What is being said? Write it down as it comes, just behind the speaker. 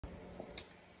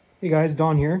Hey guys,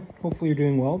 Don here. Hopefully you're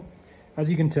doing well. As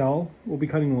you can tell, we'll be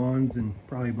cutting lawns in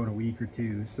probably about a week or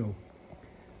two. So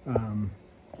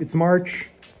it's March.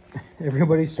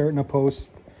 Everybody's starting to post.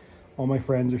 All my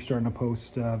friends are starting to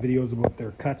post videos about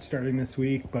their cuts starting this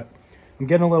week, but I'm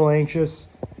getting a little anxious,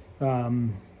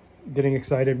 getting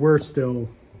excited. We're still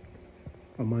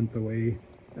a month away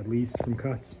at least from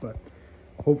cuts, but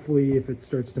hopefully if it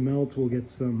starts to melt, we'll get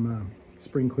some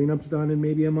spring cleanups done in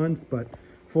maybe a month, but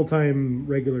full-time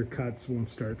regular cuts won't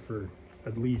start for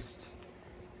at least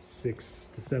 6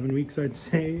 to 7 weeks, I'd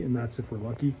say, and that's if we're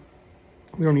lucky.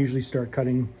 We don't usually start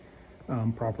cutting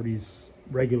properties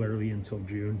regularly until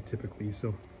June typically.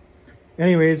 So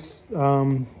anyways,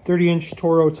 30-inch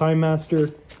Toro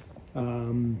Timemaster.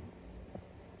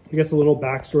 I guess a little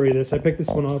backstory of this. I picked this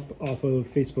one up off of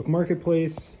Facebook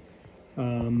Marketplace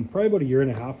probably about 1.5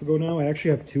 years ago now. I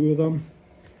actually have 2 of them.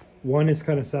 One is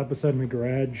kind of sat beside my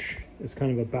garage as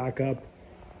kind of a backup.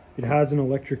 It has an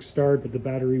electric start, but the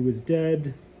battery was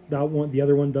dead. That one, the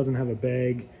other one doesn't have a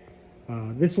bag.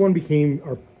 This one became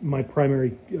my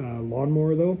primary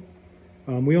lawnmower though.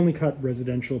 We only cut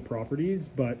residential properties,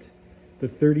 but the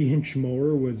 30-inch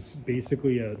mower was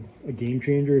basically a game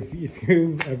changer. If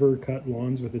you've ever cut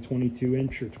lawns with a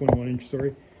 22-inch or 21-inch,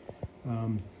 sorry,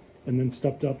 and then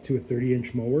stepped up to a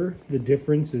 30-inch mower, the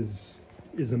difference is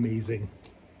amazing.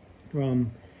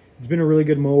 It's been a really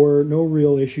good mower, no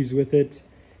real issues with it.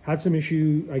 Had some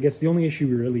issue, I guess the only issue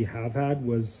we really have had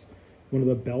was one of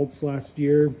the belts last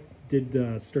year did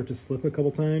start to slip a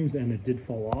couple times, and it did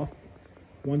fall off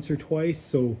once or twice.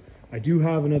 So I do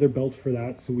have another belt for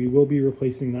that, so we will be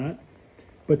replacing that.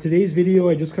 But today's video,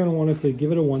 I just kind of wanted to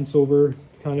give it a once over,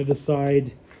 kind of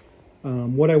decide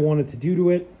what I wanted to do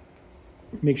to it,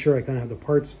 make sure I kind of have the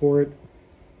parts for it,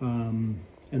 and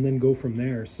then go from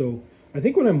there. So I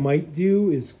think what I might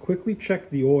do is quickly check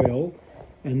the oil,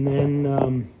 and then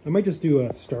I might just do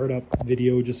a startup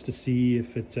video just to see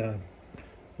if it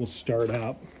will start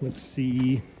up. Let's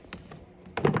see.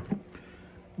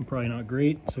 Probably not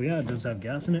great. So yeah, it does have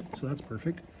gas in it, so that's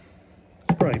perfect.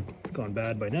 It's probably gone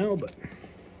bad by now, but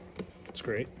it's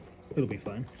great. It'll be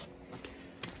fine.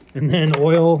 And then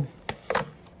oil,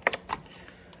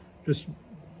 just,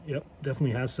 yep,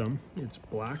 definitely has some. It's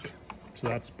black, so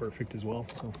that's perfect as well.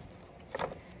 So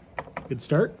good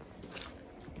start.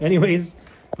 Anyways,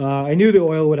 I knew the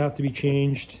oil would have to be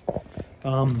changed.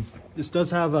 This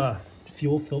does have a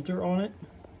fuel filter on it,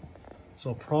 so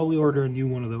I'll probably order a new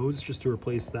one of those just to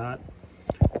replace that.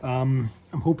 I'm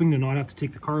hoping to not have to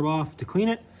take the carb off to clean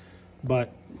it,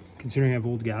 but considering I have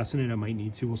old gas in it, I might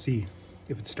need to. We'll see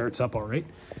if it starts up all right.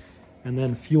 And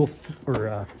then fuel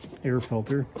or air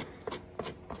filter.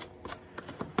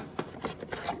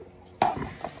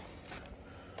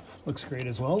 Looks great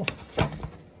as well.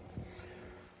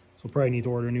 So probably need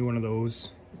to order a new one of those,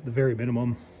 the very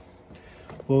minimum.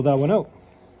 Blow that one out.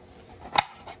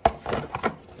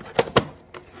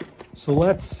 So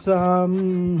let's, what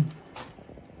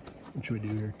should we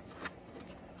do here?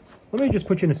 Let me just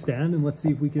put you in a stand and let's see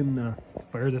if we can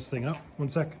fire this thing up. One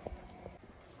sec.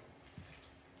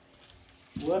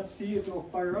 Let's see if it'll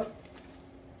fire up.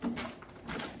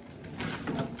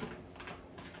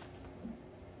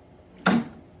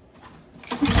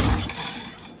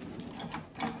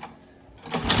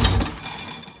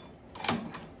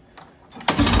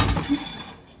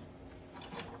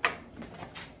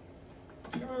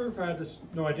 If I had this,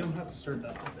 no, I didn't have to start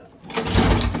that like that.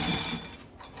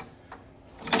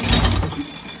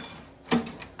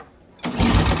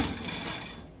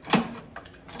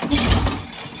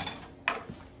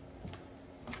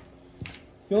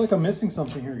 I feel like I'm missing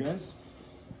something here, guys.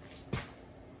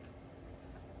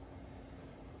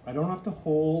 I don't have to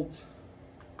hold.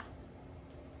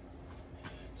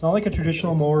 It's not like a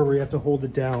traditional mower where you have to hold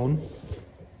it down.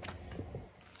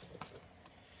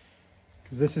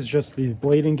 This is just the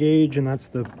blade engage, and that's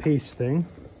the pace thing.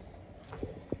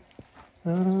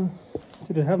 Did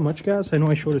it have much gas? I know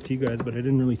I showed it to you guys, but I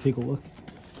didn't really take a look.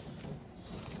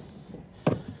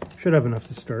 Should have enough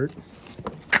to start.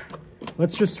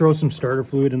 Let's just throw some starter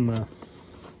fluid in the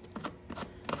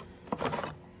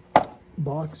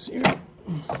box here.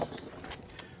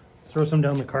 Throw some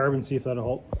down the carb and see if that'll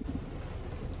help.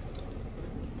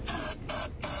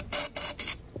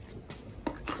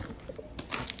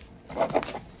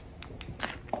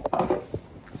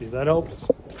 See if that helps.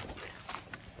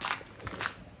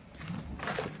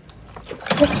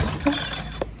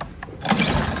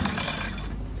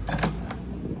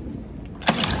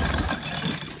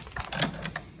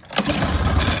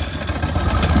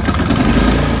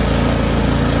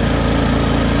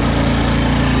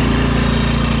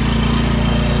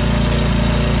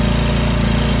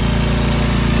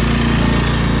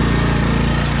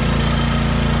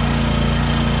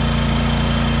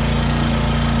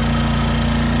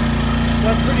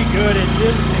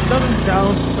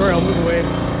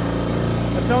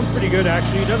 sounds pretty good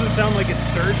actually. It doesn't sound like it's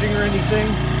surging or anything,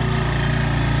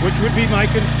 which would be my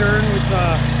concern with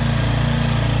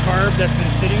Carb that's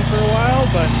been sitting for a while,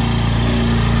 but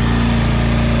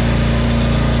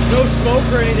no smoke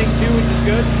or anything too, which is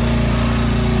good.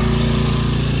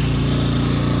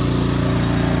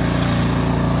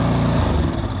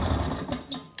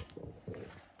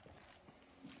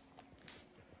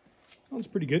 Sounds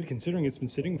pretty good considering it's been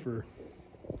sitting for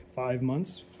 5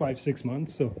 months, 6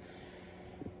 months. So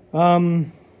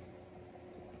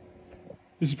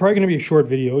this is probably going to be a short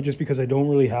video just because I don't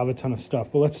really have a ton of stuff,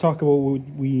 but let's talk about what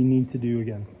we need to do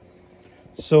again.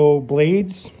 So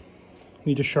blades,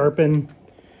 need to sharpen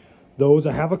those.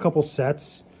 I have a couple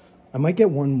sets. I might get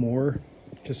one more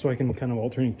just so I can kind of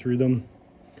alternate through them.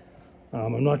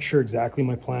 I'm not sure exactly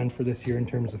my plan for this year in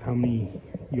terms of how many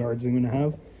yards I'm going to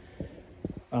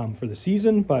have for the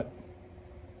season, but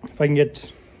if I can get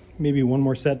maybe one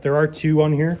more set. There are 2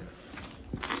 on here.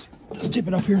 Let's tip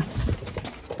it up here.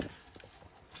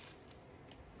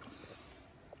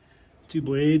 2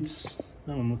 blades.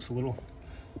 That one looks a little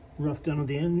rough down at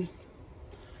the end,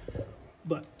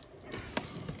 but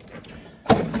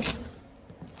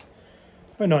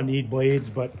might not need blades,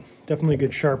 but definitely a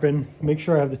good sharpen. Make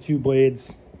sure I have the 2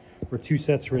 blades or 2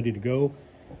 sets ready to go.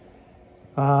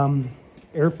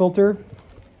 Air filter.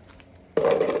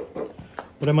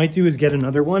 What I might do is get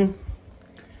another one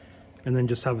and then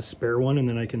just have a spare one, and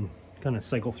then I can kind of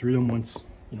cycle through them once,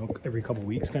 you know, every couple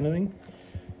weeks kind of thing.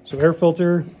 So air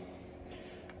filter,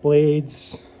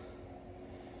 blades,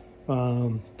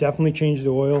 definitely change the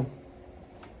oil.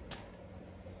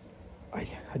 I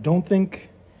don't think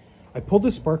I pulled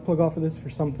the spark plug off of this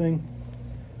for something.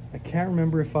 I can't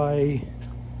remember if I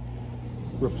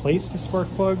replaced the spark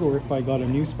plug or if I got a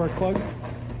new spark plug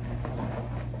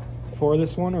for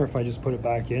this one, or if I just put it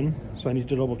back in. So I need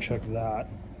to double check that,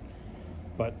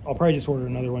 but I'll probably just order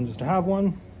another one just to have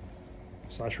one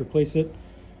 / replace it.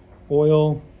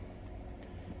 Oil,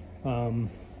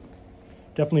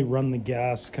 definitely run the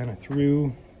gas kind of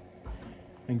through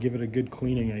and give it a good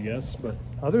cleaning, I guess. But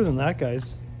other than that,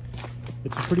 guys,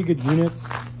 it's a pretty good unit.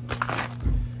 I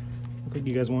think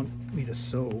you guys want me to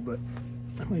sew, but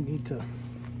I might need to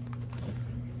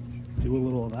do a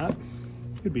little of that.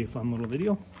 Could be a fun little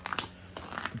video.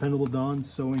 Dependable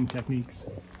Don's sewing techniques.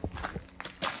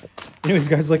 Anyways,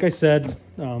 guys, like I said,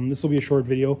 this will be a short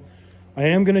video. I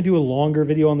am going to do a longer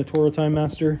video on the Toro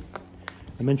Timemaster.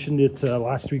 I mentioned it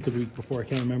last week or the week before, I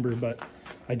can't remember, but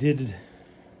I do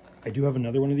have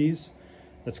another one of these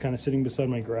that's kind of sitting beside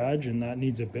my garage, and that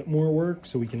needs a bit more work,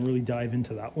 so we can really dive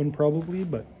into that one probably.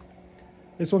 But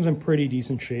this one's in pretty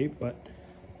decent shape. But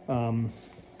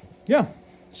yeah,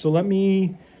 so I'm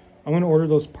going to order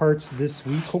those parts this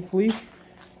week, hopefully,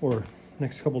 or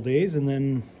next couple days, and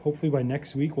then hopefully by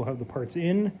next week we'll have the parts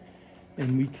in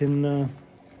and we can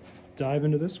dive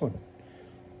into this one.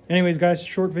 Anyways, guys,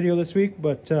 short video this week,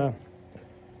 but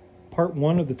part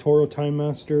 1 of the Toro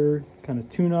Timemaster kind of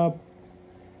tune up,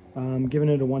 giving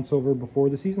it a once over before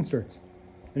the season starts.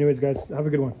 Anyways, guys, have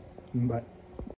a good one. Bye.